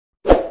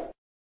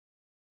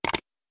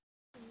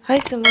Hai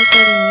semua,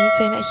 hari ni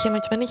saya nak share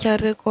macam mana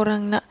cara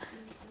korang nak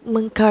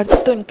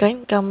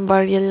mengkartunkan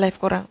gambar real life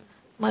korang.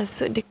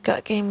 Masuk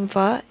dekat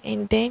Canva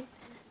and then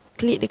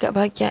klik dekat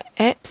bahagian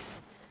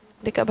apps.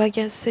 Dekat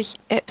bahagian search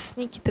apps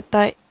ni kita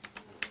type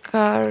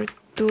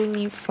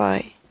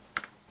Cartoonify.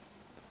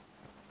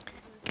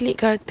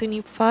 Klik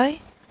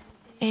Cartoonify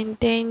and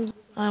then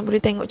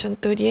boleh tengok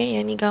contoh dia.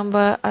 Yang ni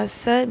gambar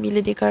asal, bila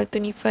dia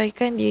Cartoonify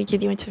kan dia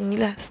jadi macam ni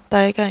lah,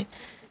 style kan.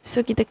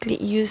 So kita klik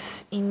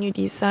use in new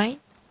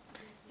design.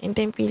 And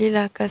then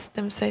pilihlah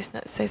custom size,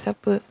 nak size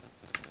apa.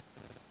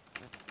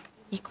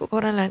 Ikut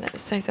korang lah nak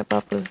size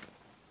apa-apa.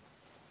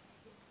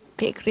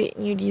 Klik create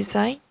new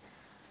design.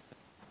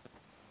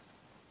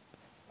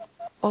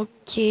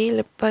 Okay,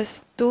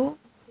 lepas tu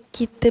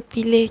kita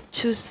pilih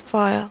choose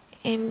file.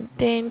 And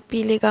then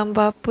pilih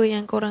gambar apa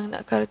yang korang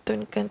nak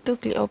kartunkan tu,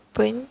 klik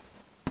open.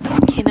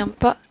 Okay,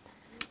 nampak?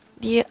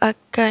 Dia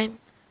akan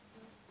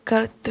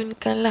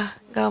kartunkan lah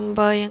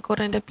gambar yang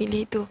korang dah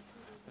pilih tu.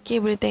 Okay,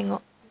 boleh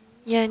tengok.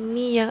 Yang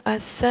ni yang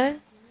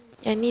asal,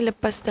 yang ni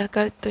lepas dah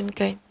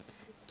kartunkan.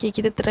 Okay,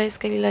 kita try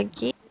sekali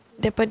lagi.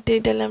 Daripada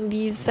dalam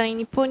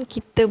design ni pun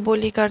kita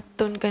boleh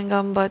kartunkan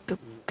gambar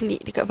tu.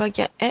 Klik dekat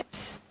bahagian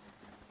apps.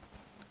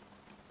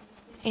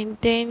 And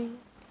then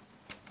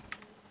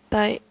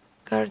type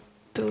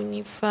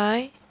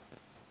Cartoonify.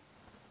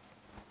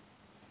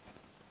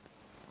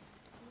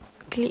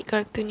 Klik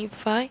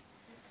Cartoonify.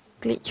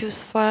 Klik choose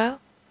file.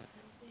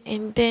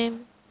 And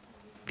then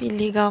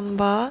pilih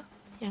gambar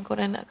yang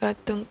korang nak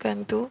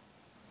kartunkan tu.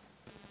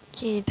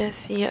 Okay, dah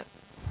siap.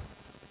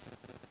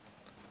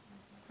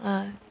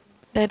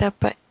 Dah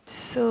dapat.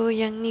 So,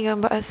 yang ni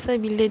gambar asal,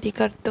 bila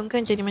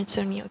dikartunkan jadi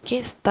macam ni. Okay,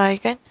 style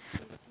kan.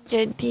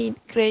 Jadi,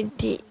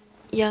 kredit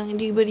yang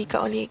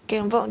diberikan oleh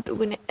Canva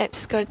untuk guna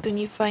apps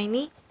Cartoonify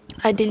ni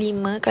ada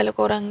 5. Kalau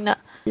korang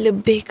nak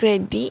lebih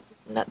kredit,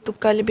 nak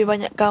tukar lebih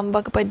banyak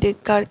gambar kepada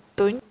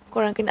kartun,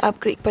 korang kena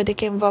upgrade kepada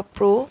Canva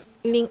Pro.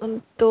 Link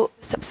untuk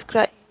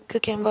subscribe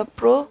ke Canva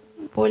Pro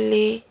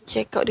boleh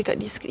check out dekat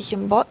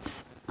description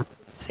box.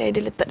 Saya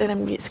ada letak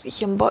dalam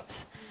description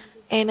box.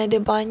 And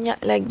ada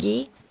banyak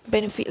lagi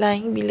benefit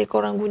lain bila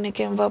korang guna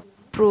Canva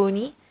Pro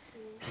ni.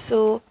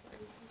 So,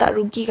 tak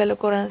rugi kalau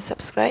korang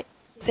subscribe.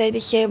 Saya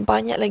ada share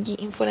banyak lagi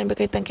info lain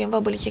berkaitan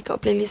Canva. Boleh check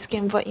out playlist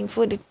Canva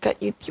info dekat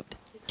YouTube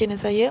channel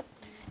saya.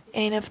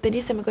 And after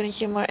this, I'm going to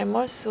share more and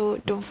more.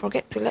 So, don't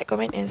forget to like,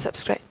 comment and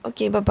subscribe.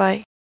 Okay,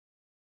 bye-bye.